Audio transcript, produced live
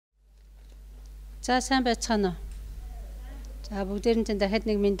За сайн байцгаана уу. За бүгдээрээ дахиад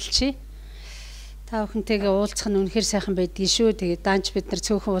нэг мэндэлчихье. Та бүхэнтэйгээ уулзах нь үнэхээр сайхан байдгийг шүү. Тэгээд даанч бид нар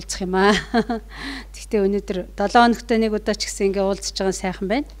цөөхөн уулзах юм аа. Гэхдээ өнөөдөр 7 хоногт нэг удаа ч гэсэн ингээ уулзж байгаа сайхан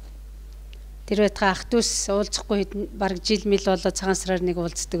байна. Тэр байтга ах トゥ ус уулзахгүй бараг жил мэл болоо цагаан сараар нэг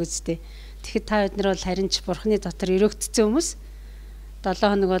уулздаг үстэй. Тэгэхэд та бид нар бол харин ч Бурханы дотор өрөөгдсөн хүмүүс 7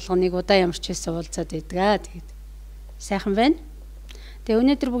 хоног болгоо нэг удаа ямар ч байсан уулзаад байдаг. Тэгээд сайхан байна. Тэгээ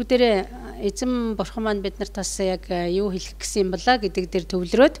өнөөдөр бүгдээрээ эзэн Бурхан маань биднэрт бас яг юу хэлэх гэсэн юм бала гэдэг дээр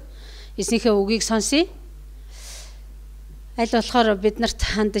төвлөрөөд эзнийхээ үгийг сонсъё. Аль болохоор биднэрт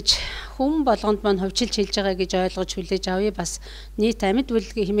хандаж хүн болгонд маань хувьчилж хэлж байгаа гэж ойлгож хүлээж авъя. Бас нийт амьд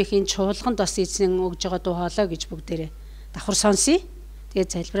бүлгийн хэмээхийн чуулганд бас эзэн өгж байгаа дуу хоолой гэж бүгдээрээ давхар сонсъё.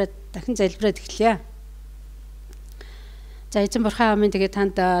 Тэгээ дахин залбираад эхлэе. За эзэн Бурхан амын тэгээ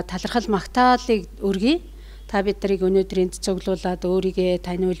танд талархал магтаалыг өргөе. Та бид нарыг өнөөдөр энд цуглуулад өөрийгөө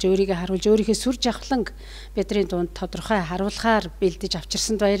таниулж, өөрийгөө харуулж, өөрийнхөө сүр жавхланг бидний дунд тодорхой харуулахаар бэлдэж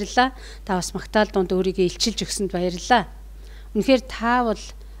авчирсанд баярлалаа. Та бас магтаал дунд өөрийгөө илчилж өгсөнд баярлалаа. Үнэхээр та бол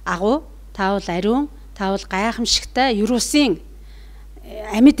агуу, та бол ариун, та бол гайхамшигтай юрусын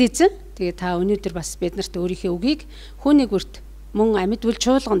амьд эзэн. Тэгээ та өнөөдөр бас биднэрт өөрийнхөө үгийг хүүний гүрт мөн амьд бүл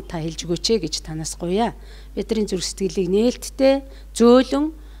чуулганд та хэлж өгөөч гэж танаас гуйя. Бидний зүрх сэтгэлийг нээлттэй,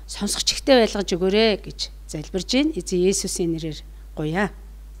 зөөлөн, сонсгочигтэй байлгаж өгөөрэй гэж залбирж гин эзэн Есүсийн нэрээр гуйя.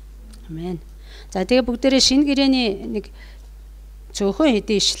 Амен. За тэгээ бүгдээрээ шинэ гэрээний нэг цөөхөн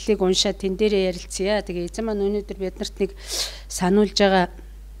хэдийн ишлэлийг уншаад тэн дээрээ ярилцъя. Тэгээ эзэн маань өнөөдөр биднэрт нэг сануулж байгаа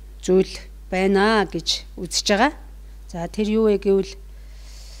зүйл байна гэж үзэж байгаа. За тэр юу вэ гэвэл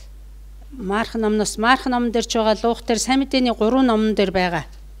Марх номон дээр ч байгаа, Луух дээр, Сайн мэдээний 3 номон дээр байгаа.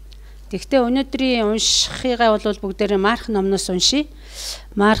 Тэгвэл өнөөдрийн уншихыгаа бол бүгдээрээ Марх номноос уншия.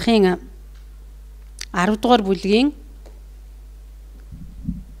 Мархын 10 дугаар бүлгийн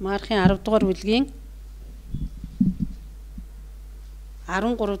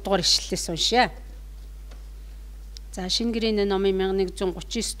 13 дугаар ишлэлээс уншия. За шинэ гэрээний номын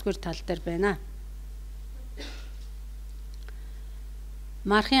 1139 дугаар тал дээр байна.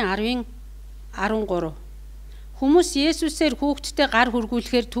 Мархын 10-ын 13. Хүмүүс Есүсээр хүүхдтэй гар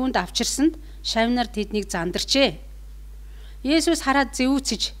хүргүүлэхээр түүнд авчирсанд шавнаар тэднийг зандарчээ. Есүс хараад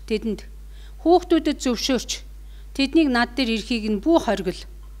зэвүүцэж тэдэнд хүүхдүүдэд зөвшөөрч тэднийг над дээр ирэхийг нь бүү хоригл.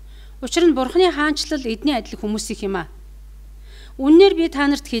 Учир нь Бурханы хаанчлал эдний адил хүмүүсийнх юм аа. Үннээр би та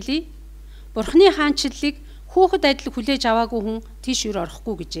нарт хэлье. Бурханы хаанчлалыг хүүхэд адил хүлээж аваагүй хүн тийш юр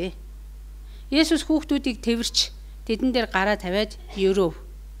орохгүй гэжээ. Есүс хүүхдүүдийг тэрвэрч тэдэн дээр гараа тавиад ерөөв.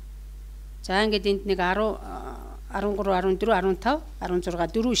 За ингээд энд нэг 10 13 14 15 16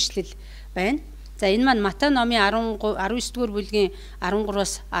 4 ишлэл байна. За энэ маань Матай номын 19 дугаар бүлгийн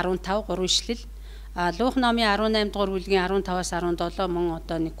 13-аас 15 3 ишлэл, Луух номын 18 дугаар бүлгийн 15-аас 17 мөн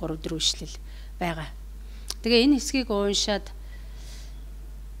одоо нэг 3-4 ишлэл байгаа. Тэгээ энэ хэсгийг уншаад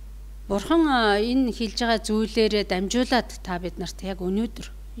Бурхан энэ хэлж байгаа зүйлээрээ дамжуулаад та бид нарт яг өнөөдөр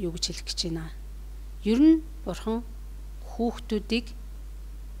юу гэж хэлэх гэж байна. Ер нь Бурхан хүүхдүүдийг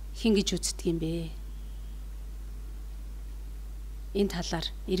хэн гэж үздэг юм бэ? Энэ талаар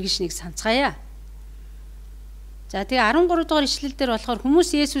эргэж нэг санацгаая. За тэгээ 13 дугаар ишлэл дээр болохоор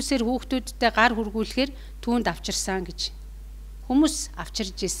хүмүүс Есүсээр хүүхдүүдтэй гар хүргүүлэхээр түүнд авчирсан гэж. Хүмүүс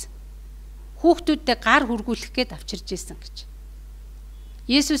авчирж исэн. Хүүхдүүдтэй гар хүргүүлэх гээд авчирж исэн гэж.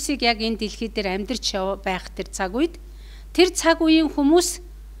 Есүсийг яг энэ дэлхий дээр амьдарч байх тэр цаг үед тэр цаг үеийн хүмүүс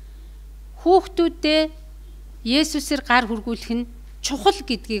хүүхдүүдтэй Есүсээр гар хүргүүлэх нь чухал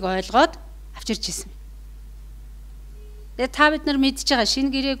гэдгийг ойлгоод авчирж исэн. Тэгээ та бид нар мэдж байгаа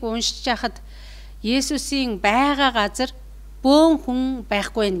шинэ гэрээг уншиж байхад Есүсийн байгаа газар бөөн хүн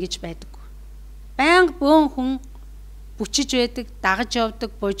байхгүй байх гэж байдаг. Байнга бөөн хүн бүчиж байдаг, дагаж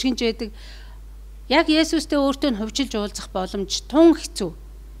явдаг, бужигж байдаг. Яг Есүстэй өөртөө нь хувьчилж уулзах боломж тун хэцүү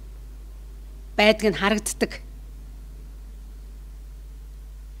байдаг нь харагддаг.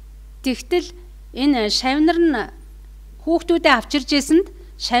 Тэгтэл энэ шавнар нь хүүхдүүдээ авчирж ийсэнд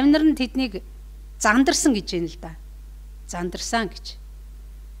шавнар нь тэднийг зандарсан гэж юм л да. Зандарсан гэж.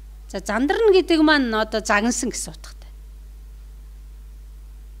 За зандарна гэдэг маань одоо загнасан гэсэн утгатай.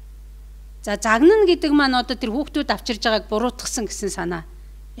 За загнана гэдэг маань одоо тэр хүүхдүүд авчирж байгааг буруутгасан гэсэн санаа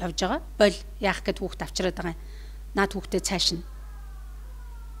явж байгаа. Бол яах гээд хүүхд авчираад байгаа юм. Наад хүүхдээ цааш нь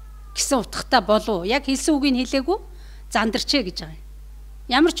гэсэн утгатай болов. Яг хэлсэн үгийг хэлээгүй зандарчээ гэж байгаа юм.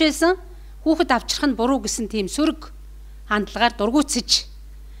 Ямар ч байсан хүүхэд авчрах нь буруу гэсэн тийм сөрөг хандлагаар дургуутсаж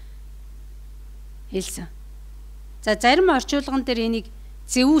хэлсэн. За зарим орчуулган дээр энийг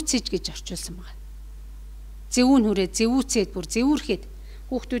зэвүүцэж гэж орчуулсан байна. Зэвүүн хүрээ зэвүүцээд бүр зэвүүрхэд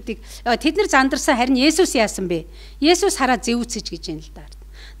хүүхдүүдийг тэд нар зандарсан харин Есүс яасан бэ? Есүс хараа зэвүүцэж гэж юм л да.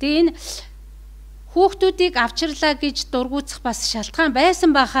 Тэгээ энэ хүүхдүүдийг авчирлаа гэж дургуутсах бас шалтгаан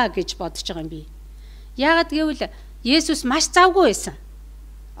байсан байхаа гэж бодож байгаа юм би. Яагаад гэвэл Есүс маш завгүй байсан.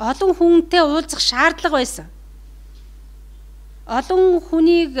 Олон хүнтэй уулзах шаардлага байсан. Олон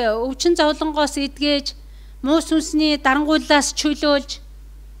хүнийг өвчин зовлонгоос эдгэж, муу сүнсний дарангууллаас чөлөөлж,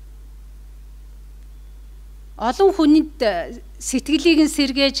 олон хүнд сэтгэлийг нь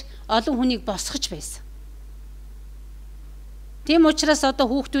сэргээж, олон хүнийг босгож байсан. Тийм учраас одоо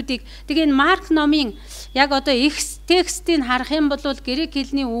хүүхдүүдийг тэгээ энэ Марк номын яг одоо их текстийг харах юм бол грек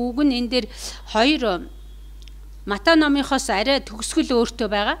хэлний үг нь энэ дээр хоёр Матай номынхоос арай төгсгөл өөртөө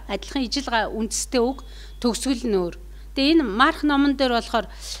байгаа. Адилхан ижил үндэстэй үг, төгсгөл нь өөр. Тэгээ энэ Марк номон дээр болохоор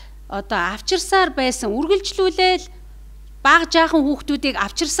одоо авчирсаар байсан, үргэлжлүүлээл баг жаахан хүүхдүүдийг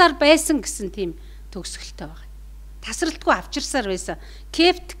авчирсаар байсан гэсэн тийм төгсгөлтэй байгаа. Тасралтгүй авчирсаар байсан.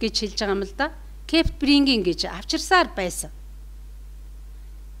 Kept гэж хэлж байгаа юм л да. Kept bringing гэж авчирсаар байсан.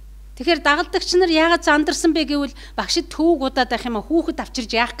 Тэгэхээр дагалдагч нар яагаад зандарсан бэ гэвэл багшид төвөг удаад байх юм а хүүхэд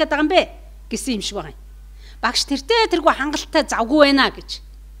авчирж яах гээд байгаа юм бэ гэсэн юм шиг байгаа юм. Багш тэргүй хангалттай завгүй байна гэж.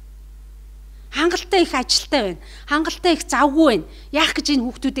 Хангалттай их ажилтай байна. Хангалттай их завгүй байна. Яах гэж энэ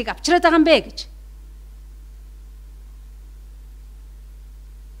хүүхдүүдийг авчираад байгаа юм бэ гэж.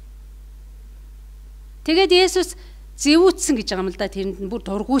 Тэгээд Есүс зэвүүцсэн гэж байгаа юм л да. Тэрэнд нь бүр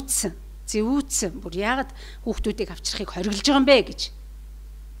дургуутсан. Зэвүүцсэн. Бүр яагаад хүүхдүүдийг авчрахыг хориглож байгаа юм бэ гэж.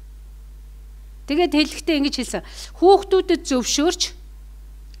 Тэгээд хэлэхдээ ингэж хэлсэн. Хүүхдүүдэд зөвшөөрч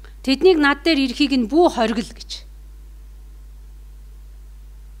тэднийг над дээр ирэхийг нь бүү хоригл гэж.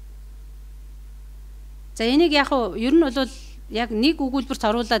 За энийг яг ер нь бол яг нэг өгүүлбэрт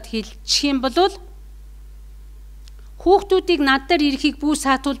оруулаад хэлчих юм бол хүүхдүүдийг над дээр ирэхийг бүү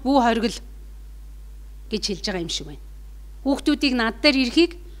саатуул бүү хоригл гэж хэлж байгаа юм шиг байна. Хүүхдүүдийг над дээр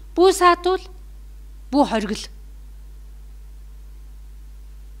ирэхийг бүү саатуул бүү хоригл.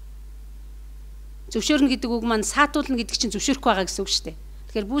 Зөвшөөрнө гэдэг үг маань саатуулна гэдэг чинь зөвшөөрөх байгаа гэсэн үг шүү дээ.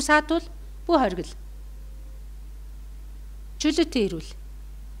 Тэгэхээр бүү саатуул, бүү хоригл. Чөлөөтэй ирүүл.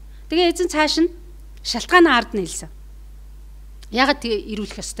 Тэгээ эзэн цааш нь шалтгаанаа ард нь хэлсэн. Яагаад тэгээ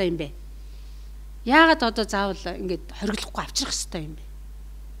ирүүлэх ёстой юм бэ? Яагаад одоо заавал ингэж хориглохгүй авчрах ёстой юм бэ?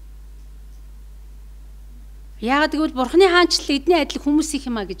 Яагаад гэвэл Бурханы хаанчлал эдний адил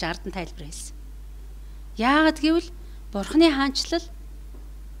хүмүүсийн юм а гэж ард нь тайлбар хэлсэн. Яагаад гэвэл Бурханы хаанчлал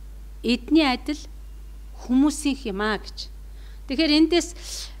эдний адил хүмүүсийн юм а гэж. Тэгэхээр эндээс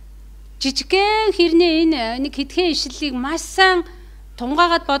жижигхэн хэрнээ энэ нэг хэдхэн ишлэлийг маш сайн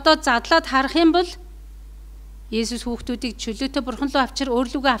тунгаагаад бодоод задлаад харах юм бол Есүс хүүхдүүдийг чөлөөтэй Бурхан руу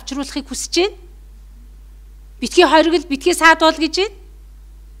өөрлөгөө авчруулахыг хүсэж байна. Битгий хоригл, битгий саадуул гэж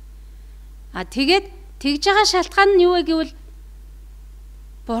байна. Тэгээд тэгж байгаа шалтгаан нь юу вэ гэвэл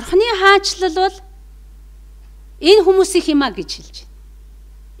Бурханы хаанчлал бол энэ хүмүүсийн юм а гэж хэлж байна.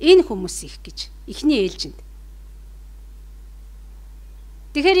 Энэ хүмүүс их гэж эхний ээлжинд.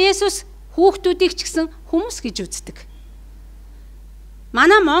 Тэгэхээр Есүс хүүхдүүдийг ч гэсэн хүмүүс гэж үздэг.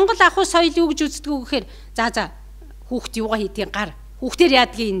 Манай Монгол ахуй соёл юу гэж үздэг вэ гэхээр за хүүхд юугаа хийдгийг гар. Хүүхдээр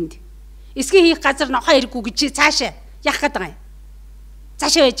яадгийг энд. Эсгийн хийх газар нохоо хэрэггүй гэж цаашаа яах гээд байгаа юм.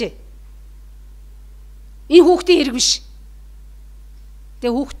 Цаашаа байж. Энэ хүүхдийн хэрэг биш.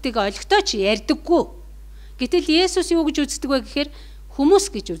 Тэгээ хүүхдийг ойлгохтой ч ярьдаггүй. Гэтэл Есүс юу гэж үздэг вэ гэхээр хүмүүс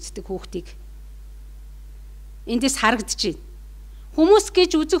гэж үздэг хүүхдийг. Эндээс харагдаж байна. Хүмүүс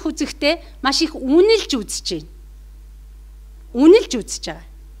гэж үзэхдээ маш их үнэлж үзэж байна. Үнэлж үзэж байгаа.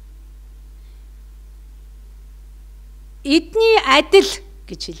 Эдний адил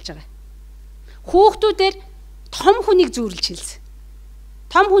гэж хэлж байгаа. Хүүхдүүдээр том хүнийг зүүрлж хэлсэн.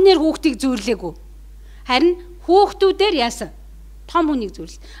 Том хүнээр хүүхдийг зүүрлээгүй. Харин хүүхдүүдээр яасан? Том хүнийг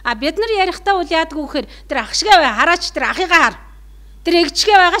зүүрлсэн. Бид нар ярихдаа бол яадаг вэ гэхээр тэр ах шигээ бай, хараач тэр ахыгаа хар. Тэр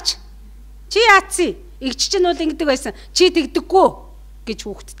эгчгээ байгаач. Чи яатсан? Эгч чинь бол ингэдэг байсан. Чи тэгдэггүй гэж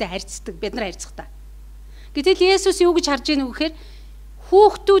хүүхдтэй харьцдаг. Бид нар харьцахтаа. Гэтэл Есүс юу гэж харж ийнө вэ гэхээр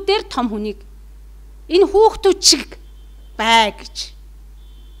хүүхдүүдээр том хүнийг энэ хүүхдүүд шиг бай гэж.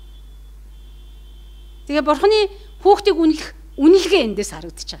 Тэгээ Бурханы хүүхдийг үнэлгээ эндээс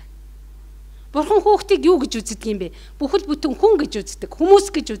харагдаж байгаа. Бурхан хүүхдийг юу гэж үздэг юм бэ? Бүхэл бүтэн хүн гэж үздэг, хүмүүс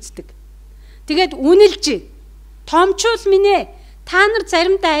гэж үздэг. Тэгээд үнэлж, томчуул минь ээ. Та нар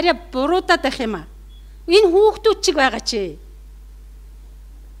заримдаа арай буруудаад байх юм аа. Энэ хүүхдүүд чиг байгаа чи.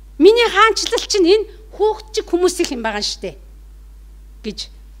 Миний хаанчлал чинь энэ хүүхд чиг хүмүүсийн юм байгаа штэ гэж.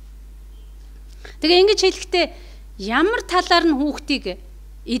 Тэгээ ингэж хэлэхдээ ямар талаар нь хүүхдийг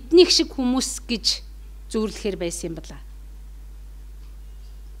эднийх шиг хүмүүс гэж зүүрлэхээр байсан юм бэлаа.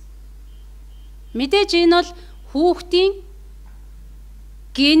 Мэдээж энэ бол хүүхдийн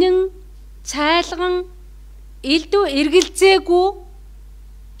гинэн, цайлган, элдв эргэлзээгүй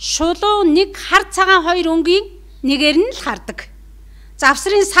Шулуу нэг хар цагаан хоёр өнгийн нэгээр нь л хардаг.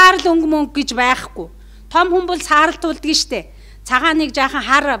 Завсрын саарл өнгө мөнгө гэж байхгүй. Том хүн бол саарл тулдаг штэ. Цагааныг жаахан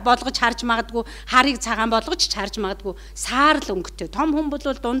хар болгож харж магадгүй, харыг цагаан болгож харж магадгүй. Саарл өнгөтэй. Том хүн бол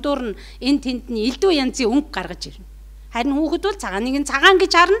дундуур нь энэ тэнд нь элдв янзын өнгө гаргаж ирнэ. Харин хүүхэд бол цагааныг нь цагаан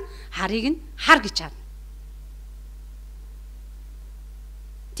гэж харна, харыг нь хар гэж харна.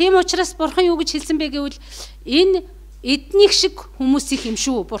 Тийм учраас Бурхан юу гэж хэлсэн бэ гэвэл энэ эднийг шиг хүмүүсийг юм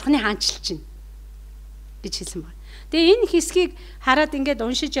шүү. Бурханы хаанчлж чинь гэж хэлсэн байна. Тэгээ энэ хэсгийг хараад ингээд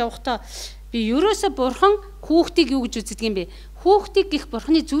уншиж явахдаа би ерөөсө Бурхан хүүхдийг юу гэж үздэг юм бэ? Хүүхдийг гих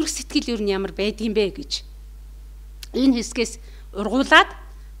Бурханы зүрх сэтгэл юу ямар байдгийм бэ гэж. Энэ хэсгээс ургуулад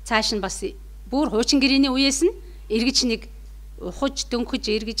цааш нь бас бүр хуучин гэрээний үеэс нь эргэж нэг ухаж, дөнгөж,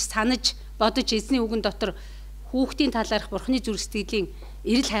 эргэж, санаж, бодож эзний үгэн дотор хүүхдийн талаарх Бурханы зүрх сэтгэлийн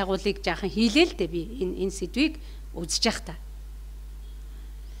эрэл хайгуулыг жаахан хийлээ л дээ би энэ сэдвийг үзэж явах та.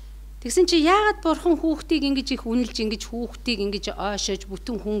 Тэгсэн чи яагаад Бурхан хүүхдийг ингэж их үнэлж ингэж хүүхдийг ингэж ойшоож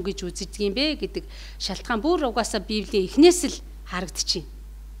бүтэн хүн гэж үздэг юм бэ гэдэг шалтгаан бүр угаасаа Библийн эхнээс л харагдчихэв.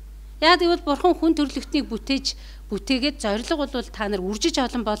 Яагаад гэвэл Бурхан хүн төрлөختнийг бүтээгээд зорилго бол та нар үржиж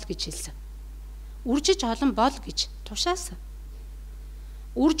олон бол гэж хэлсэн. Үржиж олон бол гэж тушаасан.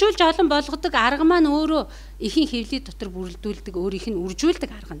 Үржүүлж олон болгодог арга маань өөрөө эхийн хэвлий дотор бүрэлдүүлдэг өөрийнх нь үржүүлдэг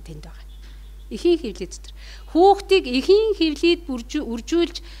арга нь тэнд байгаа. Эхийн хэвлий дотор хүүхдийг эхийн хэвлийд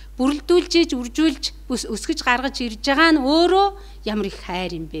үржүүлж үржүүлж өсгөж гаргаж ирж байгаа нь өөрөө ямар их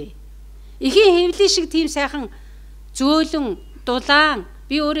хайр юм бэ. Эхийн хэвлий шиг тийм сайхан зөөлөн дулаан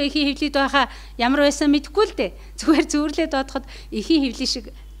би өөрөө эхийн хэвлийд байхаа ямар байсан мэдэхгүй л дээ. Зүгээр зөөрлээд бодоход эхийн хэвлий шиг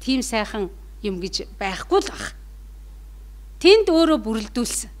тийм сайхан юм гэж байхгүй л баг. Тэнд өөрөө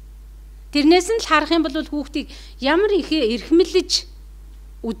бүрэлдүүлсэн. Тэрнээс нь л харах юм бол хүүхдийг ямар их эрхмэлж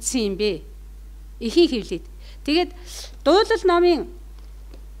үдсэн юм бэ? Эхийн хэвлийд. Тэгээд дуулал номын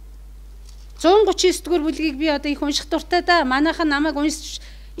 139 дугаар бүлгийг би одоо их унших дуртай да. Манайхан намайг уншиж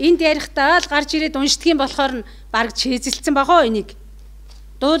энд ярихдаа л гарч ирээд уншдгийн болохоор нь бараг чэзэлсэн багоо энийг.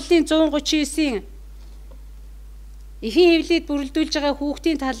 Дуулалын 139-ийн эхийн хэвлийд бүрэлдүүлж байгаа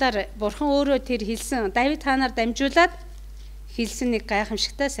хүүхдийн талаар Бурхан өөрөө тэр хэлсэн Давид хаанаар дамжуулаад хэлсэн нэг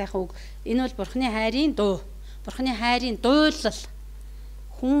гайхамшигтай сайхан үг. Энэ бол Бурханы хайрын дуу. Бурханы хайрын дуулал.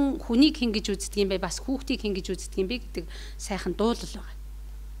 Хүнийг хингэж үздэг юм бэ? Бас хүүхдийг хингэж үздэг юм бэ гэдэг сайхан дуулал байгаа.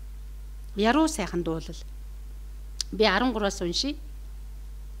 Яруу сайхан дуулал. Би 13-аас уншия.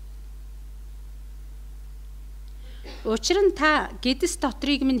 Учир нь та гэдэс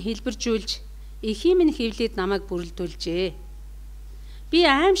дотрыг минь хэлбэржүүлж, эхийн минь хэвлээд намайг бүрэлдүүлжээ. Би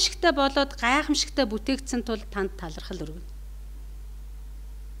аимшигтай болоод гайхамшигтай бүтээгдсэн тул танд талархал өргөнө.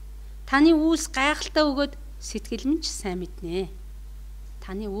 Таны үйлс гайхалтай өгөөд сэтгэл минь ч сайн мэднэ.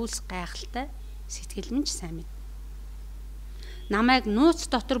 Таны үйлс гайхалтай, сэтгэл минь ч сайн мэднэ. Намайг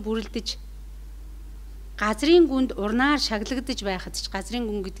нууц дотор бүрэлдэж газрын гүнд урнаар шаглагдаж байхад ч газрын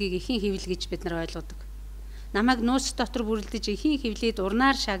гүн гэдгийг эхийн хэвлэл гэж бид нар ойлгодог. Намайг нууц дотор бүрэлдэж эхийн хэвлээд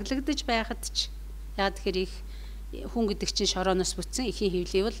урнаар шаглагдаж байхад ч яа тэгэхээр их хүн гэдэг чинь шорооноос бүтсэн эхийн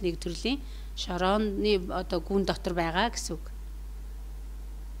хэвлээ бол нэг төрлийн шорооны одоо гүн дотор байгаа гэсэн үг.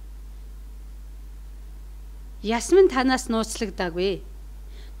 Ясмин танаас нууцлагдаагүй.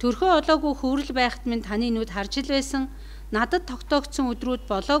 Төрхөө олоогүй хөврөл байхад минь таны нүд харж ил байсан. Надад тогтоогдсон өдрүүд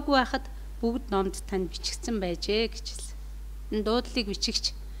болоогүй байхад бүгд номд тань бичигдсэн байжээ гэж хэлсэн. Энэ дуудлыг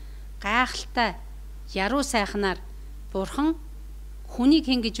бичигч гайхалтай яруу сайхнаар Бурхан хүнийг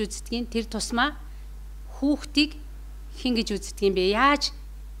хингэж үздгийн тэр тусмаа хүүхдийг хингэж үздэг юм бэ? Яаж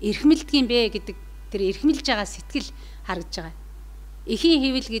эрхмэлдэг юм бэ гэдэг тэр эрхмэлж байгаа сэтгэл харагдж байгаа. Эхийн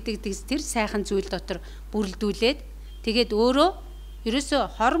хэвэл гэдэг тэр сайхан зүйл дотор бүрэлдүүлээд тэгээд өөрөө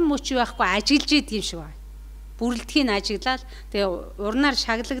ерөөсө хорон мөч байхгүй ажиглж идэг юм шиг байна. Бүрэлдэхийг ажиглаад тэгээ урнаар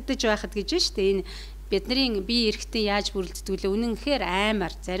шаглагдаж байхад гэж штэ энэ бидний бие эрхтэн яаж бүрэлддэг вэ? Үнэнхээр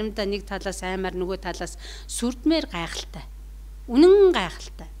аймаар заримдаа нэг талаас аймаар нөгөө талаас сүрдмээр гайхалтай. Үнэн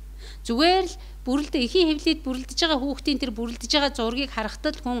гайхалтай. Зүгээр л бүрэлдэ эхийн хэвлийд бүрэлдэж байгаа хүүхдийн тэр бүрэлдэж байгаа зургийг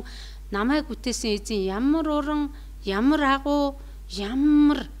харахад л хүн намайг бүтээсэн эзэн ямар уран, ямар агуу,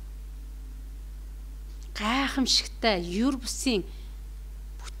 ямар гайхамшигтай юр бусын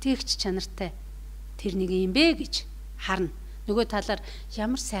бүтээгч чанартай тэр нэг юм бэ гэж харна. Нөгөө талаар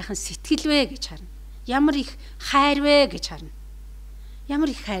ямар сайхан сэтгэл вэ гэж харна. Ямар их хайр вэ гэж харна. Ямар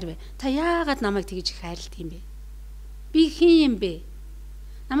их хайр вэ? Та яагаад намайг тэгж их хайрладаг юм бэ? Би хэн юм бэ?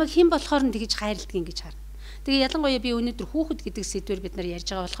 Намайг хэн болохоор нь тэгж хайрладаг юм гэж харна. Тэгээ ялангуяа би өнөөдөр хүүхэд гэдэг сэдвээр бид нар ярьж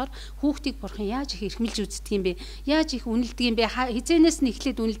байгаа болохоор хүүхдийг Бурхан яаж их эрхмэлж үздэг юм бэ? Яаж их үнэлдэг юм бэ? Хизэнээс нь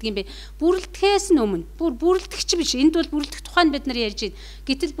эхлээд үнэлдэг юм бэ? Бүрэлдэхээс нь өмнө. Бүр бүрэлдэгч биш. Энд бол бүрэлдэх тухайн бид нар ярьж байна.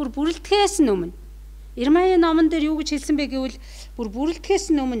 Гэтэл бүр бүрэлдэхээс нь өмнө Ирмая номон дээр юу гэж хэлсэн бэ гэвэл бүр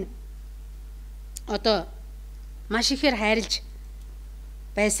бүрэлдэхээс өмнө одоо маш ихээр хайрлж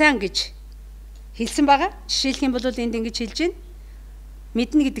байсан гэж хэлсэн байгаа. Жишээлх юм бол энд ингэж хэлж байна.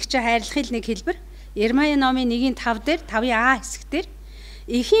 Мэднэ гэдэг чинь хайрлахын нэг хэлбэр. Ирмая номын 1:5 дээр 5-А хэсэг дээр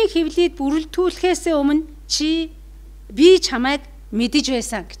эхийн хөвлөд бүрэлдүүлэхээс өмнө би чамайг мэдэж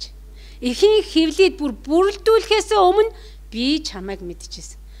байсан гэж. Эхийн хөвлөд бүрэлдүүлэхээс өмнө би чамайг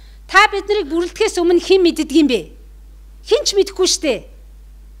мэдчихсэн. Та биднийг бүрэлдэхээс өмнө хэн мэддэг юм бэ? Хэн ч мэдэхгүй штэ.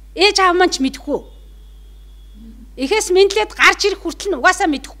 Ээж аав маань ч мэдэхгүй. Эхээс мэдлээд гарч ирэх хүртэл нь угаасаа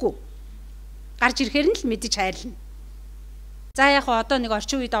мэдэхгүй. Гарч ирэхээр нь л мэдэж хайрлна. За яг одоо нэг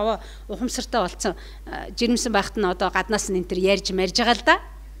орчин үед ухамсартай болсон жирэмсэн байхад нь одоо гаднаас нь энэ төр ярьж марж байгаа л да.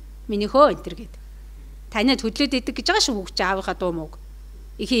 Минийхөө энэ төр гээд. Танайд хөдлөөд идэг гэж байгаа шүү хүүхч аавынхаа дуу мөг.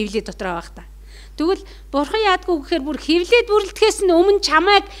 Эхийн хөвлөд дотроо байх та. Тэгвэл бурхан яадгүй гэхээр бүр хөвлөд бүрэлдэхээс нь өмнө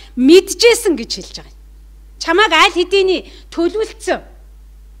чамайг мэдчихсэн гэж хэлж байгаа юм. Чамайг аль хэдийн төлөвлөсөн.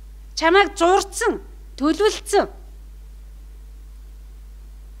 Чамайг зурцсан, төлөвлөсөн.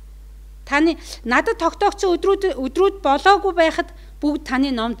 Таны надад тогтоогдсон өдрүүд болоогүй байхад бүгд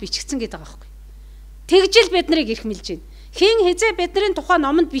таны номд бичигдсэн гэдэг байгаа байхгүй. Тэгжэл бид нарыг эрхмэлж байна. Хэн хизээ бидний тухай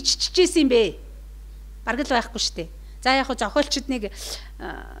номонд биччихжсэн юм бэ? Бараг л байхгүй шүү дээ. За яг зохиолчид нэг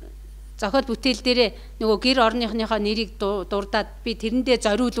зохиол бүтээл дээрээ нөгөө гэр орныхныхоо нэрийг дурдаад би тэрэндээ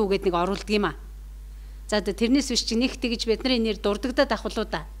зориулуу гэдэг нэг оруулдаг юм аа. За тэрнээс биш чи нэг тэгж бидний нэр дурдагдаад авах уу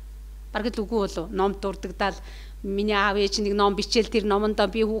да. Бараг л үгүй болов. Номд дурдагдаал миний аав ээж нэг ном бичээл тэр номондоо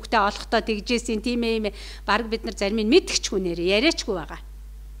би хүүхдээ олохдоо тэгжээсин тийм ээ баг бид нар зарим нь мэдчихгүй нэр яриачгүй байгаа.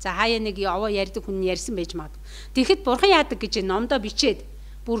 За хаяа нэг яваа ярьдаг хүн ярьсан байж магадгүй. Тэгэхэд бурхан яадаг гэж номдоо бичээд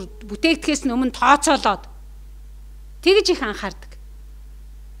бүр бүтээгдэхээс нь өмнө тооцоолоод тэгж их анхаардаг.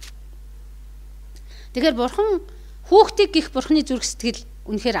 Тэгэхээр бурхан хүүхдийг гих бурханы зүрх сэтгэл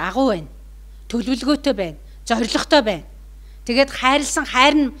үнэхээр агуу байна. Төлөвлөгөөтэй байна. Зоригтой байна. Тэгээд хайрлсан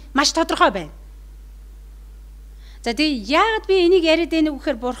хайр нь маш тодорхой байна. За тэгээ яагаад би энийг яриад байна вэ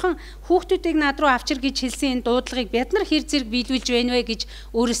гэхээр бурхан хүүхдүүдийг над руу авчир гэж хэлсэн энэ дуудлагыг бид нар хэр зэрэг биелүүлж байна вэ гэж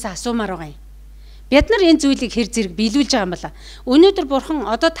өөрөөсөө асуумаар байгаа юм. Бид нар энэ зүйлийг хэр зэрэг биелүүлж байгаа юм бала. Өнөөдөр бурхан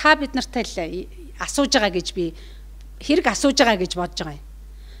одоо та бид нартай л асууж байгаа гэж би хэрэг асууж байгаа гэж бодож байгаа юм.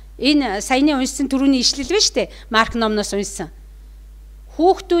 Энэ саяны уншсан түрүүний ишлэл байна шүү дээ. Марк номноос уншсан.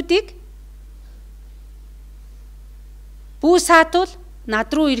 Хүүхдүүдийг бүү саатвал над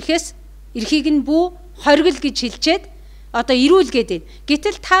руу эрхийг нь бүү хоригл гэж хэлчихэд одоо ирүүл гэдэг.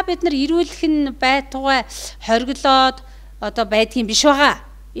 Гэтэл та бид нар ирүүлэх нь байтугай хориглоод одоо байдгийн биш байгаа.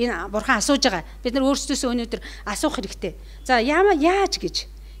 Энэ бурхан асууж байгаа. Бид нар өөрсдөөсөө өнөөдөр асуух хэрэгтэй. За яаж гэж?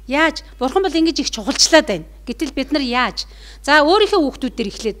 Яаж? Бурхан бол ингэж их чухалчлаад байна. Гэтэл бид нар яаж? За өөрийнхөө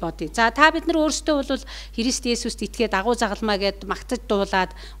хүүхдүүдээр эхлээд бодъё. За та бид нар өөрсдөө бол Христ Есүст итгээд агуу загалмаа гэд магтаж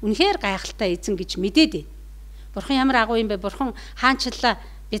дуулаад үнэхээр гайхалтай эзэн гэж мэдээд байна. Бурхан ямар агуу юм бэ? Бурхан хаанчлаа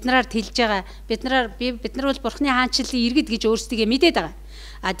бид нараар тэлж байгаа. Бид нар бол бурхны хаанчлалын иргэд гэж өөрсдийгөө мэдээд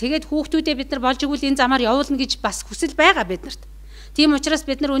байгаа. Тэгээд хүүхдүүдээ бид нар болж игэл энэ замаар явуулна гэж бас хүсэл байгаа биднэрт. Тийм учраас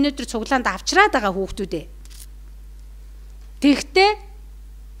бид нар өнөөдөр цуглаанд авчраад байгаа хүүхдүүдээ. Тэгтээ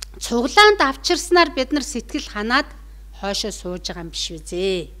цуглаанд авчирснаар бид нар сэтгэл ханаад хойшоо сууж байгаа юм биш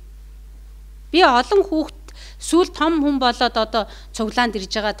үү? Би олон хүүхд сүүл том хүн болоод одоо цуглаанд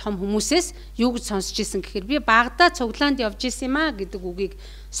ирж байгаа том хүмүүсээс юу гэж сонсч ийсэн гэхээр би багадаа цуглаанд явж ийсэн юм аа гэдэг үгийг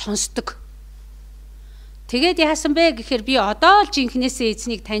сонсдог. Тэгээд яасан бэ гэхээр би одоо л жинхнээсээ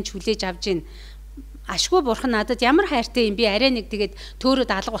эзнийг таньж хүлээж авж гин. Ашгүй бурхан надад ямар хайртай юм би арай нэг тэгээд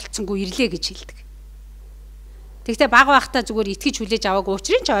төөрөд алга болцсонгүй ирлээ гэж хэлдэг. Тэгтээ баг байхдаа зүгээр итгэж хүлээж аваагүй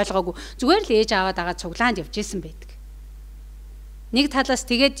учраас ч ойлгоогүй. Зүгээр л ээж аваад байгаа цуглаанд явж ийсэн байдаг. Нэг талаас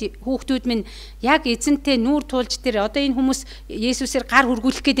тэгээд хүүхдүүд минь яг эзэнтэй нүүр тулж тэр одоо энэ хүмүүс Есүсээр гар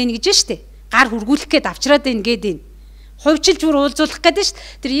хүргүүлэх гээд байна гэж штэ. Гар хүргүүлэх гээд авчраад байна гээд байна. Хувьчилж бүр уулзуулах гээд штэ.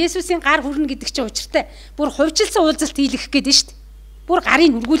 Тэр Есүсийн гар хүрнэ гэдэг чинь учиртай. Бүр хувьчилсан уулзалт хийлгэх гээд штэ. Бүр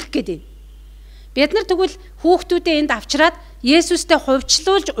гарыг хүргүүлэх гээд байна. Бид нар тэгвэл хүүхдүүдээ энд авчраад Есүстэй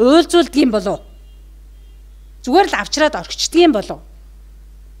хувьчлуулж уулзуулдаг юм болов. Зүгээр л авчраад орхичдаг юм болов.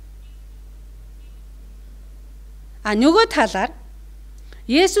 Нөгөө талаар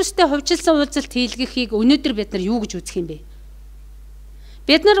Есүстэй хувьчилсан уулзалт хийлгэхийг өнөөдөр бид нар юу гэж үзэх юм бэ?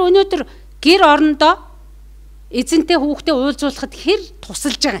 Бид нар өнөөдөр гэр орондоо эзэнтэй хүүхдээ уулзуулахад хэр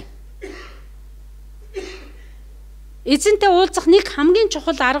тусалж байгаа юм? Эзэнтэй уулзах нэг хамгийн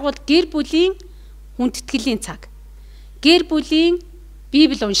чухал арга бол гэр бүлийн хүндэтгэлийн цаг. Гэр бүлийн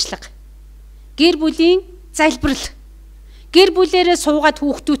Библи уншлага. Гэр бүлийн залбирал. Гэр бүлээрээ суугаад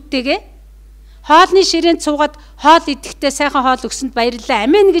хүүхдүүдтэйгээ хоолны ширээнд суугаад хоол идэхдээ сайхан хоол өгсөнд баярлалаа.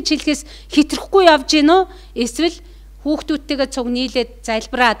 Амен гэж хэлэхээс хитрэхгүй явж гин үү? Эсвэл Хүүхдүүдтэйгээ цуг нийлээд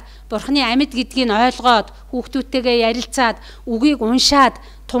залбираад Бурханы амьд гэдгийг ойлгоод хүүхдүүдтэйгээ ярилцаад үгийг уншаад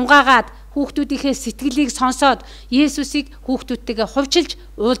тунгаагаад хүүхдүүдийнхээ сэтгэлийг сонсоод Есүсийг хүүхдүүдтэйгээ хувьчилж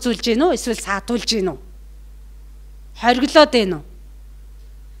уулзуулж гин үү эсвэл саатуулж гин үү? Хориглоод байна уу?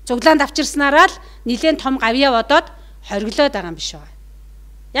 Цуглаанд авчирснараа л нэлээд том гавьяа бодоод хориглоод байгаа юм биш үү?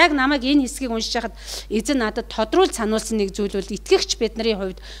 Яг намайг энэ хэсгийг уншиж хахад эзэн надад тодруулж сануулсан нэг зүйл бол итгэгч бидний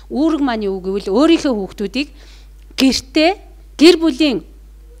хувьд үүрэг маань юу гэвэл өөрийнхөө хүүхдүүдийг гэртээ гэр бүлийн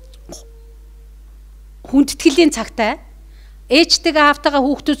хүндэтгэлийн цагтаа ээжтэйгээ аавтайгаа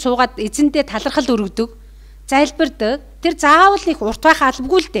хүүхдүүд суугаад эзэндээ талархал өргөдөг, залбирдаг. Тэр заавал нэг урт байх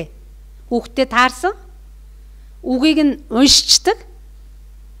албагүй л дээ. Хүүхдэд таарсан үгийг нь уншичдаг.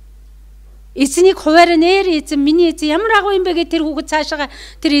 Эзнийг хуваараа нэр эзэн миний эзэн ямар агуу юм бэ гэж тэр хүүхэд цаашаага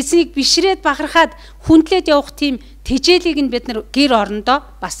тэр эзнийг бишрээд бахархаад хүндлээд явах тийм тэжээлийг нь бид нар гэр орондоо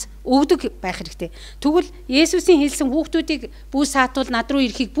бас өвдөг байх хэрэгтэй. Тэгвэл Есүсийн хэлсэн хүүхдүүдийг бүү саатуул над руу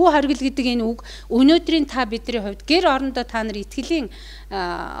ирэхийг бүү хоригл гэдэг энэ үг өнөөдрийн та бидний хувьд гэр орондоо та нар итгэлийн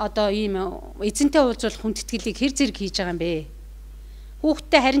одоо ийм эзэнтэй уулзвал хүндэтгэлийг хэр зэрэг хийж байгаа юм бэ?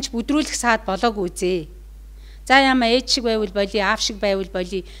 Хүүхдтэй харин ч бүдрүүлэх саад болоогүй зээ. За яма ээж шиг байвал боли, аав шиг байвал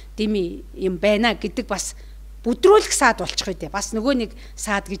боли, дими юм байна гэдэг бас бүдрүүлэх саад болчих үү дээ. Бас нөгөө нэг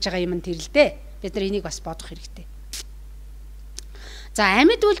саад гэж байгаа юм тэр л дээ. Бид нар энийг бас бодох хэрэгтэй. За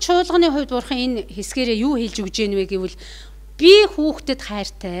амьд үл чуулганы хувьд Бурхан энэ хэсгээрээ юу хэлж өгж гэнэ вэ гэвэл би хүүхдэд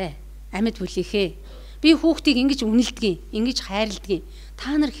хайртай амьд бүлийнхээ. Би хүүхдийг ингэж үнэлдэг, ингэж хайрладаг.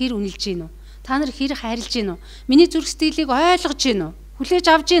 Та нар хэр үнэлж гин үү? Та нар хэр хайрлж гин үү? Миний зүрх сэтгэлийг ойлгож гин үү? Хүлээж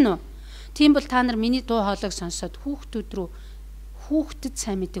авж гин үү? Тийм бол та нар миний дуу хоолойг сонсоод хүүхдүүд рүү хүүхдэд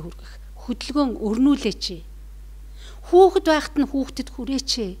сайн мэдээ хүргэх хөдөлгөөн өрнүүлээч. Хүүхэд байхад нь хүүхдэд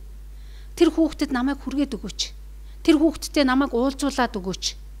хүрээч. Тэр хүүхдэд намайг хүргээд өгөөч. Тэр хүүхдтэй намайг уулзуулаад өгөөч.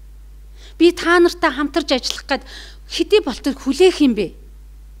 Би та нартай хамтарч ажиллах гээд хэдий болтол хүлээх юм бэ?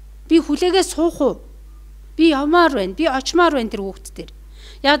 Би хүлээгээ суух уу? Би явмаар байна. Би очмоор байна тэр хүүхдтэр.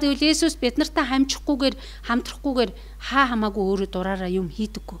 Яг гэвэл Есүс бид нартай хамжихгүйгээр хамтрахгүйгээр хаа хамаагүй өөрөө дураараа юм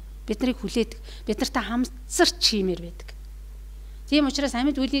хийдэггүй. Биднийг хүлээдэг. Бид нартай хамтсарч чимээр байдаг. Тийм учраас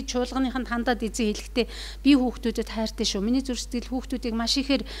амьд үлийн чуулганыханд хандаад эзэн хэлэхдээ би хүүхдүүдэд хайртай шүү. Миний зүрх сэтгэл хүүхдүүдийг маш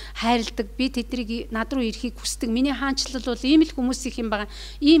ихээр хайрладаг. Би тэднийг над руу ирэхийг хүсдэг. Миний хаанчлал бол ийм л хүмүүс их юм байгаа.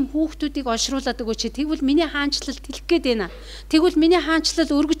 Ийм хүүхдүүдийг олшруулад өгөөч. Тэгвэл миний хаанчлал тэлэх гээд байна. Тэгвэл миний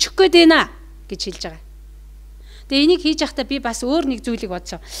хаанчлал өргөжих гээд байна гэж хэлж байгаа. Тэгээ энийг хийж байхдаа би бас өөр нэг зүйлийг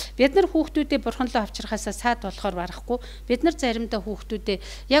бодсон. Бид нар хүүхдүүдээ Бурхан руу авчрахаасаа саад болохоор барахгүй. Бид нар заримдаа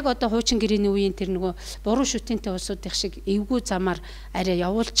хүүхдүүдээ яг одоо хуучин гэрээний үеийн тэр нөгөө буруу шүтэнтэй улсуудын шиг эвгүй замаар арай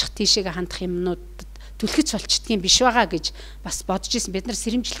явуулчих тийшээгээ хандах юмнуудад түлхэц болчдгийн биш байгаа гэж бас бодож исэн. Бид нар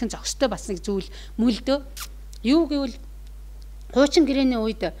сэрэмжлэхэн зохистой бас нэг зүйл мөлдөө. Юу гэвэл хуучин гэрээний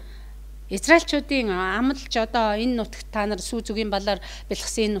үед Израильчуудын амлж одоо энэ нутагт та нар сүү зүгийн балаар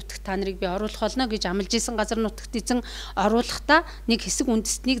бэлгсэн энэ нутагт та нарыг би оруулах болно гэж амлж исэн газар нутагт эзэн оруулахдаа нэг хэсэг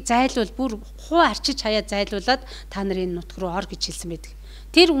үндэстнийг зайлуул бүр хуу арчиж хаяа зайлуулад та нар энэ нутаг руу ор гэж хэлсэн байдаг.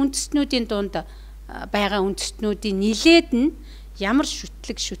 Тэр үндэстнүүдийн дунд байгаа үндэстнүүдийн нилээд нь ямар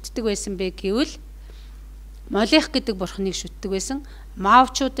шүтдэг байсан бэ гэвэл Молех гэдэг бурхныг шүтдэг байсан.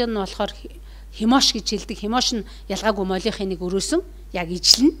 Маавчууд нь болохоор Химош гэж хэлдэг. Химош нь ялгаагүй Молехын нэг өрөөсөн яг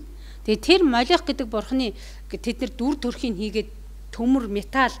ижлэн. Тэгээ тэр Молех гэдэг бурхны тэд нар дүр төрхийг хийгээд төмөр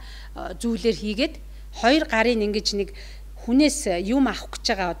металл зүйлээр хийгээд хоёр гарын ингэж нэг хүнээс юм авах гэж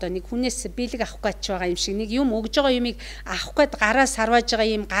байгаа одоо нэг хүнээс бэлэг авах гэж байгаа юм шиг нэг юм өгж байгаа юмыг авах гээд гараа сарвааж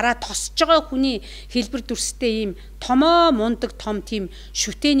байгаа юм гараа тосж байгаа хүний хэлбэр дүрстэй юм томоо мундаг том тийм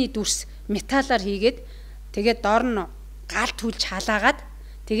шүтээний дүрс металлаар хийгээд тэгээд дор нь гал түлж халаагаад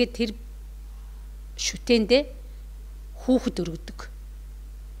тэгээд тэр шүтээндээ хүүхэд өргөдөг.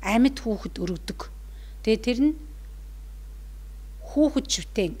 Амьд хүүхэд өргөдөг. Тэгээ тэр нь хүүхэд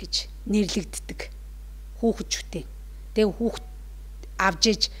шүтэн гэж нэрлэгддэг. Хүүхэд шүтэн. Тэгээ хүүхэд авж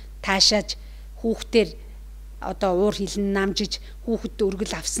иж таашааж хүүхдээр одоо уур хилэн намжиж хүүхэд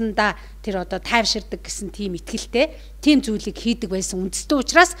өргөл авсандаа тэр одоо тайвширдаг гэсэн тийм итгэлтэй тийм зүйлийг хийдэг байсан үндэстэй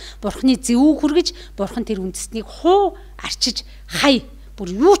учраас Бурханы зөвүүг хүргэж Бурхан тэр үндэстнийг хуу арчиж хай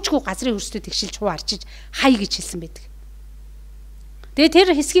бүр юучгүй газрын хөрсдөд тэгшилж хуу арчиж хай гэж хэлсэн байдаг. Тэгээ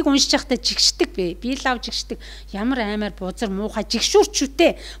тэр хэсгийг уншиж байхдаа жигшдэг бэ. Би лав жигшдэг. Ямар аймаар бузар муухай жигшүүрч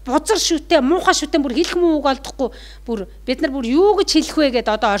шүтээ. Бузар шүтээ, муухай шүтээ бүр хэлэх муу үг олдохгүй. Бүр бид нар бүр юу гэж хэлэх вэ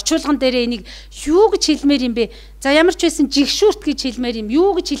гэдээ одоо орчуулган дээрээ энийг юу гэж хэлмээр юм бэ? За ямар ч байсан жигшүүрт гэж хэлмээр юм.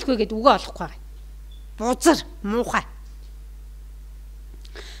 Юу гэж хэлэх вэ гэдээ үгээ олохгүй байгаа. Бузар, муухай.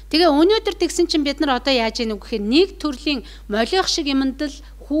 Тэгээ өнөөдөр тэгсэн чинь бид нар одоо яаж ийнү гэхээр нэг төрлийн молех шиг юмд л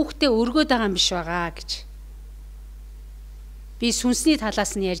хүүхдээ өргөөд байгаа юм биш байгаа гэж. Би сүнсний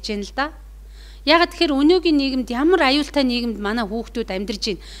талаас нь ярьж байна л да. Яг тэгэхээр өнөөгийн нийгэмд ямар аюултай нийгэмд манай хүүхдүүд амьдарч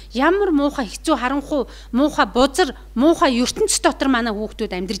байна. Ямар муухай хэцүү харанхуй, муухай бузар, муухай ертөнц дотор манай хүүхдүүд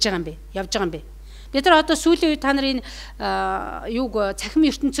амьдарч байгаа юм бэ? Явж байгаа юм бэ? Бид нар одоо сүүлийн үед та нарын цахим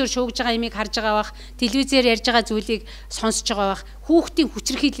ертөнцөөр шуугж байгаа юмыг харж байгаа бах, телевизээр ярьж байгаа зүйлийг сонсож байгаа бах. Хүүхдийн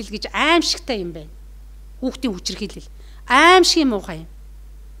хүчирхийлэл гэж аимшигтай юм байна. Хүүхдийн хүчирхийлэл аимшиг муухай юм.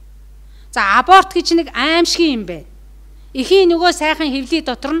 За аборт гэж нэг аимшиг юм байна. Эхийн нөгөө сайхан хэвлий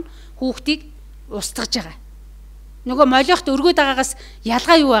дотор нь хүүхдийг устгаж байгаа. Нөгөө молиохт өргөд байгаагаас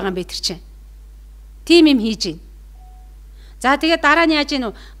ялгаа юу байгаа юм бэ тэр чинь? Тим юм хийж байна. За тэгээд дараа нь яаж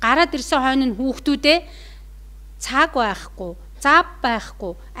ийн вэ? Гараад ирсэн хойно нь хүүхдүүдээ цаг байхгүй, зав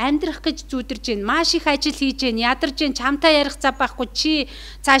байхгүй, амьдрах гэж зүудэрж байна. Маш их ажил хийж байна, ядарж байна, чамтай ярих зав байхгүй. Чи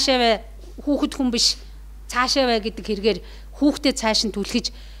цаашаа вэ? Хүүхэд хүн биш. Цаашаа вэ гэдэг хэрэгээр хүүхдээ цааш нь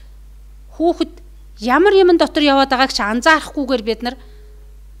түлхэж хүүхэд ямар юмн дотор яваад байгааг ч анзаарахгүйгээр бид нар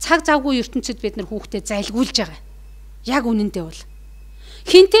цаг завгүй ертөнцид бид нар хүүхдээ зайлгуулж байгаа. Яг үнэндээ бол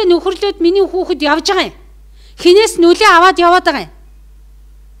хинтээ нөхөрлөд миний хүүхэд явж байгаа юм. Хинээс нүлээ аваад яваад байгаа юм.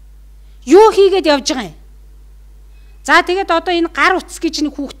 Юу хийгээд явж байгаа юм. За тэгээд одоо энэ гар утас гэж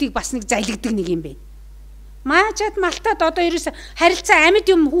нэг хүүхдийг бас нэг залгидаг нэг юм байна. Маажад малтад одоо ерөөс харилцаа амьд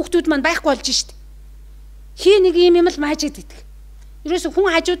юм хүүхдүүд маань байхгүй болж шít. Хий нэг юм л маажад идэг. Ерөөс хүн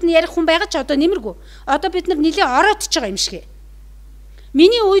хажууд нь ярих хүн байгаа ч одоо нэмэргүй. Одоо бид нар нилээ оройтж байгаа юм шиг.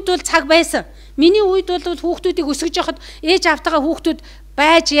 Миний үед бол цаг байсан. Миний үед бол хүүхдүүдийг өсгөж явахад ээж аавтайгаа хүүхдүүд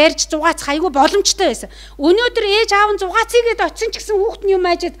байж ярьж зугаацах айгүй боломжтой байсан. Өнөөдөр ээж аав нь зугаацыгээд очсон ч гэсэн хүүхд нь юм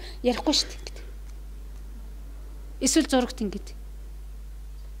аажид ярихгүй шүү дээ. Эсвэл зурагт ингэж.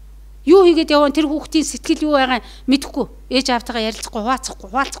 Юу хийгээд яваа тэр хүүхдийн сэтгэл юу байгаа мэдэхгүй. Ээж аавтайгаа ярилцахгүй,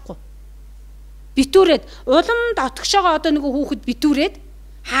 хуваалцахгүй. Битүүрээд уламд отгошоогоо одоо нэг хүүхэд битүүрээд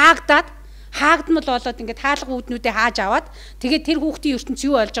хаагдмал болоод ингээд хаалга үүднүүдээ хааж аваад тэгээд тэр хүүхдийн ертөнц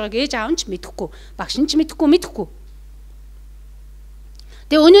юу болж байгааг ээж аав нь ч мэдэхгүй, багш нь ч мэдэхгүй.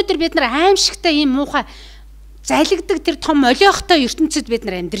 Тэгээ өнөөдөр бид нар аимшигтай ийм муухай залгидаг тэр том олиохтой ертөнцид бид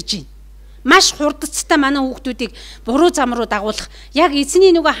нар амьдарч байна. Маш хурдцтай манай хүүхдүүдийг буруу зам руу дагуулах яг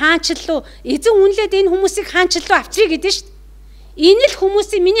эзний нөгөө хаанчлал руу эзэн үнлээд энэ хүмүүсийг хаанчлал руу авчрыг гэдэг шүү дээ. Энэ л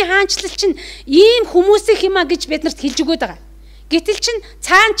хүмүүсийн миний хаанчлал чинь ийм хүмүүсийн хэмаа гэж бид нарт хэлж өгöd байгаа. Гэтэл чин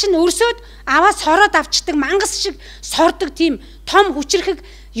цаан чин өрсөд аваад сороод авчдаг мангас шиг сордог тийм том хүчрхэг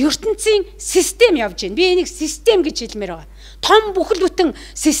ертөнцийн систем явж байна. Би энийг систем гэж хэлмээр байгаа. Том бүхэл бүтэн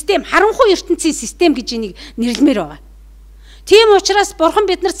систем, харанхуй ертөнцийн систем гэж энийг нэрлэмээр байгаа. Тийм учраас Бурхан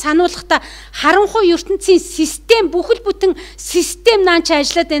биднэрт сануулгахдаа харанхуй ертөнцийн систем, бүхэл бүтэн систем наанч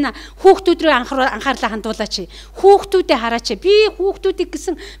ажиллаад байна. Хүүхдүүд рүү анхаарлаа хандуулаач. Хүүхдүүдээ хараач. Би хүүхдүүдийг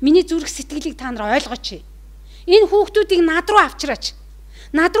гэсэн миний зүрх сэтгэлийг та нар ойлгооч. Энэ хүүхдүүдийг над руу авчираач.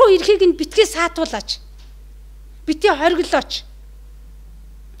 Над руу ирэхийг нь битгий саатуулаач. Битгий хориглооч.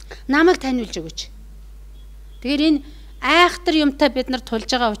 Намайг таниулж өгөөч. Тэгэхээр энэ айхтар юмтай бид нар тулж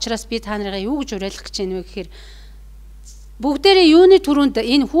байгаа учраас би та нарыгаа юу гэж уриалгах гэж байна вэ гэхээр бүгдээрээ юуны түрүүнд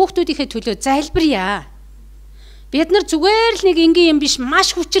энэ хүүхдүүдийнхээ төлөө залбирая. Бид нар зүгээр л нэг энгийн юм биш,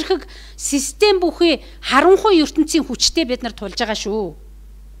 маш хүчрхэг систем бүхий харанхуй ертөнцийн хүчтэй бид нар тулж байгаа шүү.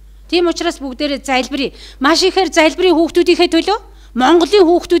 Тийм учраас бүгдээрээ залбирая. Маш ихээр залбирая хүүхдүүдийнхээ төлөө, Монголын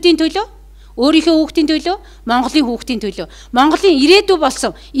хүүхдүүдийн төлөө, өөрийнхөө хүүхдийн төлөө, Монголын хүүхдийн төлөө, Монголын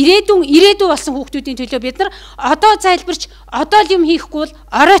ирээдүй болсон хүүхдүүдийн төлөө бид нар одоо залбирч, одоо л юм хийхгүй бол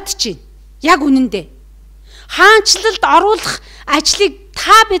оройтж байна. Яг үнэндээ. Хаанчлалд оруулах ажлыг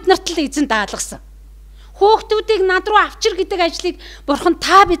та биднэрт л эзэн даалгасан. Хүүхдүүдийг над руу авчир гэдэг ажлыг Бурхан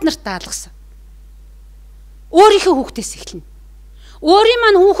та биднэрт даалгасан. Өөрийнхөө хүүхдээс эхэлнэ. Өөрийн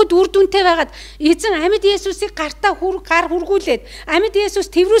маань хүүхэд үр дүнтэй байгаад эзэн амьд Есүсийг гар хүргүүлээд амьд Есүс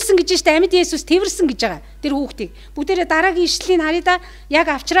тэрвэрлсэн гэж штэ, амьд Есүс тэрвэрсэн гэж байгаа. Тэр хүүхдийг бүгдээрээ дараагийн ишлэлийг харъя да. Яг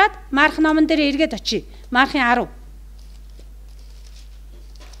авчраад Марк номон дээр эргээд очие. Маркын 10.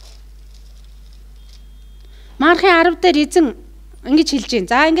 Маркын 10 дээр эзэн ингэж хэлж байна.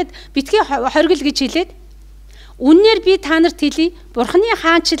 За ингэж битгий хоригл гэж хэлээд үннээр би та нарт хэлье. Бурханы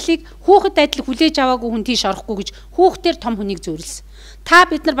хаанчлалыг хүүхэд адил хүлээж аваагүй хүн тийш орохгүй гэж хүүхдээр том хүнийг зөөрлсөн. Та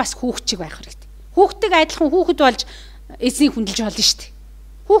бид нар бас хүүхэд чиг байх хэрэгтэй. Хүүхдтэй адилхан хүүхэд болж эзнийг хүндэлж болно шүү дээ.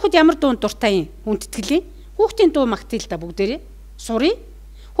 Хүүхэд ямар дуунд дуртай юм? Хүндэтгэлийн. Хүүхдийн дуу магтъя л да бүгдээрээ. Сурыг.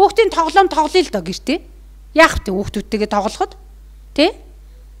 Хүүхдийн тоглоом тоглоё л доо гэртээ. Яах вэ хүүхдүүдтэйгээ тоглоход? Тэ?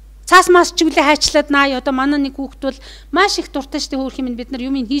 Цаас мас чиглээ хайчлаад наа одоо манай нэг хүүхэд бол маш их дуртай штэ хөөх юм бид нар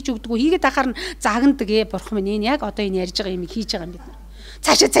юм хийж өгдөггүй хийгээд ахаар нь загнадаг бурхан минь энэ яг одоо энэ ярьж байгаа юм хийж байгаа юм бид нар.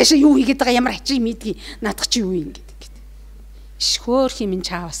 Цаашаа юу хийгээд байгаа ямар ачиг мэдгий наадах чи юу юм гэдэг. Хөөх юм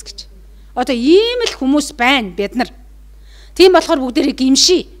чаавас гэж. Одоо ийм л хүмүүс байна бид нар. Тийм болохоор бүгдээрээ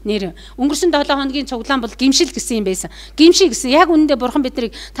гимший нэр. Өнгөрсөн 7 хоногийн цуглаан бол гимшил гэсэн юм байсан. Гимший гэсэн яг үнэндээ бурхан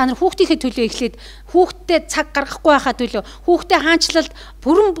биднийг та нар хүүхдийнхээ төлөө эхлээд хүүхдтэй цаг гаргахгүй байхаа төлөө хүүхдээ хаанчлалд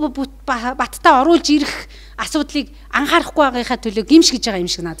бүрэн баттаа оруулж ирэх асуудлыг анхаарахгүй байгаагаа төлөө гимш гэж байгаа юм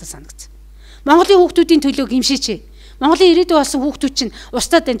шиг надад санагдсан. Монголын хүүхдүүдийн төлөө гимшээч. Монголын ирээдүйн болсон хүүхдүүд чинь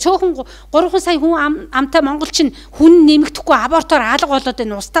устдаад байна. Цөөхөн 3 сая хүн амтай монголчин хүн нэмэгдэхгүй абортоор алга болоод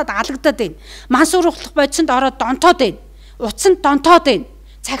байна. Устдаад алагдаад байна. Мансууруулах бодисонд ороод донтоод байна. Утсанд донтоод байна.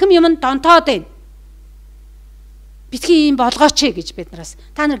 Цахим юмд донтоод байна. Битгий юм болгооч гэж биднээс.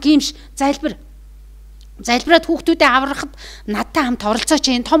 Та нар гимш залбираад хүүхдүүдэд аврахад надтай хамт оролцооч.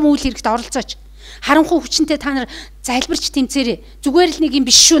 Энэ том үйл хэрэгт оролцооч. Харанхуй хүчинтэй та нар залбирч тэмцээрэй. Зүгээр л нэг юм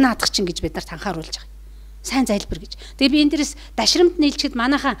биш шүү наадах чинь гэж бид нарт анхааруулж байгаа. Сайн залбир гэж. Тэгээ би энэ дээрээс дашрамд нийлчихэд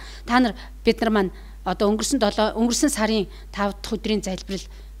манайхаа та нар бид нар маань одоо өнгөрсөн сарын 5 дахь өдрийн залбирал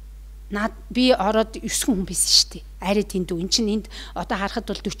би ороод 9 хүн байсан шүү дээ. Арай тэндүү. Эн чинь энд одоо харахад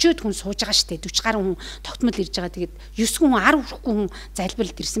бол 40-од хүн сууж байгаа шүү дээ. 40 гаруй хүн тогтмол ирж байгаа. Тэгээд 9 хүн 10 хүрэхгүй хүн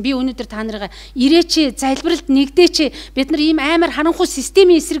залбиралд ирсэн. Би өнөөдөр та нарыг ирээч залбиралд нэгдээч. Бид нар ийм амар харанхуй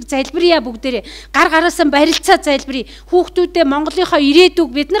системийн эсрэг залбирая бүгдээрээ. Гар гараасаа барилцаа залбирая. Хүүхдүүдээ Монголынхоо ирээдүг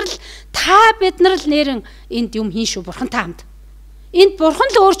бид нар л нэрэн энд юм хийн шүү бурхантай хамт. Энд бурхан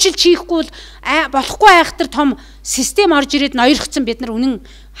л өөрчилж хийхгүй бол болохгүй айхтар том систем орж ирээд ноёрхсон бид нар үнэн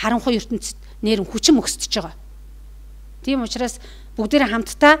харанхуй ертөнцид нэрэн хүчин өгсөж байгаа. Тийм учраас бүгдээрээ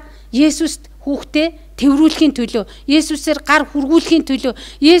хамтдаа Есүст хүүхдээ тэврүүлэхийн төлөө, Есүсээр гар хүргүүлэхийн төлөө,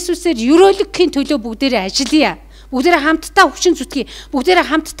 Есүсээр өрөөлөхийн төлөө бүгдээрээ ажиллая. Бүгдээрээ хамтдаа хүчин зүтгэе. Бүгдээрээ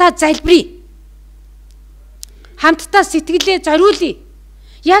хамтдаа залбирая. Хамтдаа сэтгэлээ зориулъя.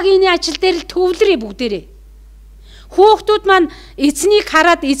 Яг энэ ажил дээр л төвлөрье бүгдээрээ. Хүүхдүүд маань эзнийг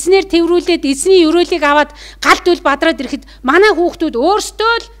хараад эзнэр тэврүүлээд эзний өрөөлийг аваад галт үл бадраад ирэхэд манай хүүхдүүд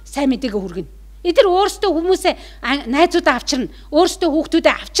өөрсдөө л сайн мэдээгээ хүргэнэ. Эдгээр өөрсдөө хүмүүсээ найзуудаа авчирна. Өөрсдөө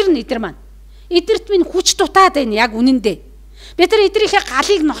хүүхдүүдээ авчирна эдгээр маань. Эдгэрт минь хүч дутаад байна яг үнэндээ. Бид нар эдгэрийнхээ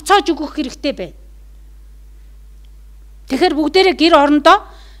галыг ноцоож өгөх хэрэгтэй байна. Тэгэхээр бүгдээрээ гэр орондоо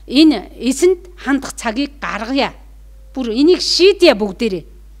энэ эзэнд хандах цагийг гаргая. Бүр энийг шийдье бүгдээрээ.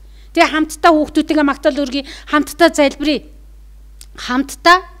 Тэгээ хамтдаа хүүхдүүдтэйгээ магтаал өргөе, хамтдаа залбирая.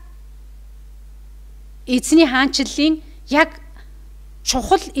 Хамтдаа эзний хаанчлалын яг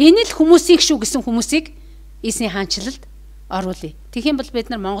чухал энэ л хүмүүсийн шүү гэсэн хүмүүсийг эзний хаанчлалд оруулъя. Тэгэх юм бол бид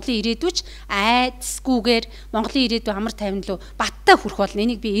нар Монголын ирээдүйч айдсгүйгээр Монголын ирээдүй амар тайван руу баттай хүрэх болно.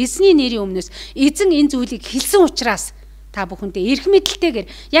 Энийг би эзний нэрийн өмнөөс эзэн энэ зүйлийг хэлсэн учраас та бүхэндээ эрх мэдэлтэйгээр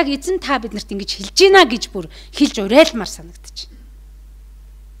яг эзэн та биднэрт ингэж хэлж гинэ гэж бүр хэлж уриалмаар санагдчих.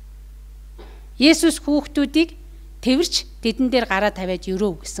 Есүс хүүхдүүдийг тэрвэрч тэдэн дээр гараа тавиад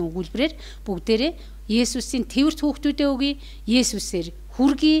өрөө гэсэн өгүүлбэрээр бүгдээрээ Есүсийн тэрвэрт хүүхдүүдээ өгье. Есүсээр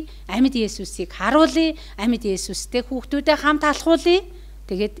хүргэе. Амьд Есүсийг харуулъя. Амьд Есүстэй хүүхдүүдээ хамт алхуулъя.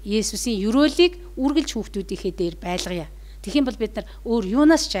 Тэгээд Есүсийн өрөөлийг үргэлж хүүхдүүдийнхээ дээр байлгая. Тэгэх юм бол бид нар өөр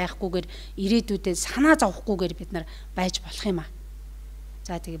юунаас ч айхгүйгээр ирээдүйдээ санаа зовхгүйгээр бид нар байж болох юм аа.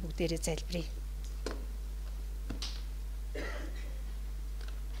 За тэгээ бүгдээрээ залбирая.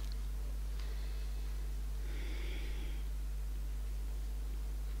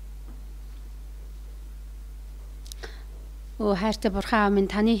 Хайртай бурхан аав минь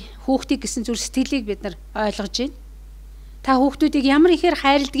таны хүүхдийг гэсэн зүрх сэтгэлийг бид нар ойлгож байна. Та хүүхдүүдийг ямар ихээр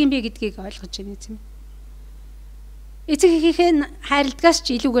хайрладаг юм бэ гэдгийг ойлгож байна эзэн. Эцэг эхийнхээ хайрладгаас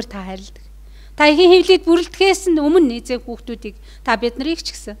ч илүүгээр та хайрладаг. Та эхийн хөвлөд бүрлдэхээс өмнө эзэн хүүхдүүдийг та бид нарыг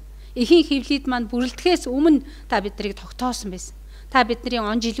ч гэсэн эхийн хөвлөд маань бүрлдэхээс өмнө та бид нарыг тогтоосон байсан. Та бидний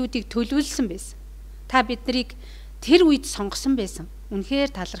он жилүүдийг төлөвлөсөн байсан. Та бид нарыг тэр үед сонгосон байсан. Үнэхээр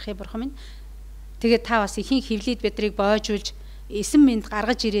талархъя бурхан минь. Тэгээд та бас ихийн хөвлөд бидрийг боожулж эсэм мэд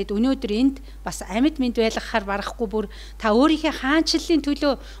гаргаж ирээд өнөөдөр энд бас амьд мэд байлгахаар барахгүй бүр та өөрийнхөө хаанчлалын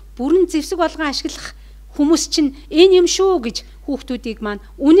төлөө бүрэн зэвсэг болгон ашиглах хүмүүс чинь энэ юм шүү гэж хүүхдүүдийг маань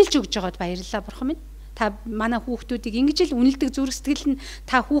үнэлж өгж байгаад баярлалаа бурхан минь. Та манай хүүхдүүдийг ингэж л үнэлдэг зүрх сэтгэл нь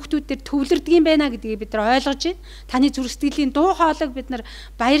та хүүхдүүдээр төвлөрдөг юм байна гэдгийг бид нар ойлгож байна. Таны зүрх сэтгэлийн дуу хоолойг бид нар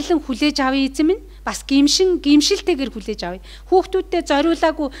баярлан хүлээж авъя эзэн минь. Бас гимшилтэйгээр хүлээж авъя. Хүүхдүүдтэй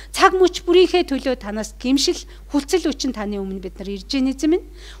зориулаагүй цаг мөч бүрийнхээ төлөө танаас гимшил хүлцэл өчн таны өмнө бид нар ирж байна эзэн минь.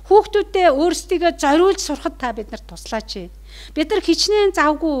 Хүүхдүүдтэй өөрсдийгөө зориулж сурахад та биднэрт туслаач. Бид нар хичнээн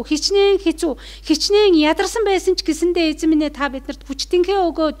завгүй, хичнээн хэцүү, хичнээн ядарсан байсан ч гэсэндээ эзэн минь та биднэрт хүчтэнхээ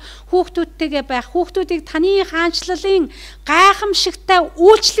өгөөд хүүхдүүдтэйгээ байх, хүүхдүүдийг таны хаанчлалын гайхамшигтай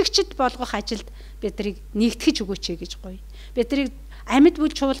үйлчлэгчд болгох ажилд биднийг нэгтгэж өгөөч гэж гоё. Биднийг амьд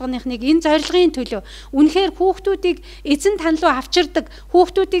бүл чуулганыхныг энэ зорилгын төлөө үнэхээр хүүхдүүдийг эзэн тань руу авчирдаг,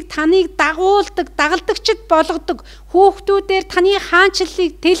 хүүхдүүдийг таныг дагуулдаг, дагалдагчд болгодог, хүүхдүүдээр таны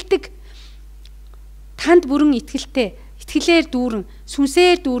хаанчлалыг тэлдэг, танд бүрэн итгэлтэй сэтгэлээр дүүрэн,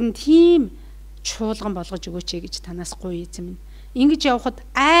 сүнсээр дүүрэн тийм чуулган болгож өгөөч гэж танаас гуй эзэн минь. Ингэж явхад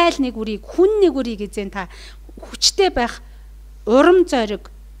айл нэг үрийг, хүн нэг үрийг эзэн та хүчтэй байх урам зориг,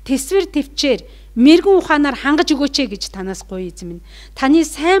 тэсвэр төвчээр мэрэгэн ухаанаар хангаж өгөөч гэж танаас гуй эзэн минь. Таны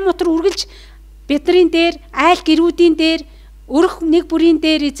сайн мотор үргэлж бидний дээр, айл гэрүүдийн дээр, өрх нэг бүрийн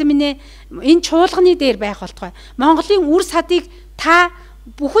дээр эзэн минь энэ чуулганы дээр байх болтугай. Монголын үр садыг та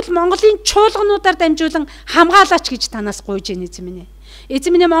бүхэл Монголын чуулгануудаар дамжуулан хамгаалаач гэж танаас гуйж байна эзэн минь.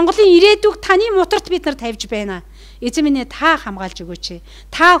 Эзэн минь Монголын ирээдүг таны моторт бид нар тавьж байна. Эзэн минь та хамгаалж өгөөч.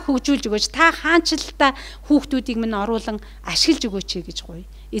 Та хөгжүүлж өгөөч. Та хаанчлалтаа хүүхдүүдийг минь оруулан ашиглаж өгөөч гэж гуй.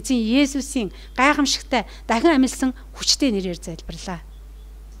 Эзэн Есүсийн гайхамшигтай дахин амилсан хүчтэй нэрээр залбирлаа.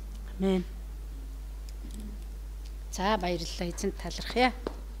 Амен. За баярлалаа эзэн талархъя.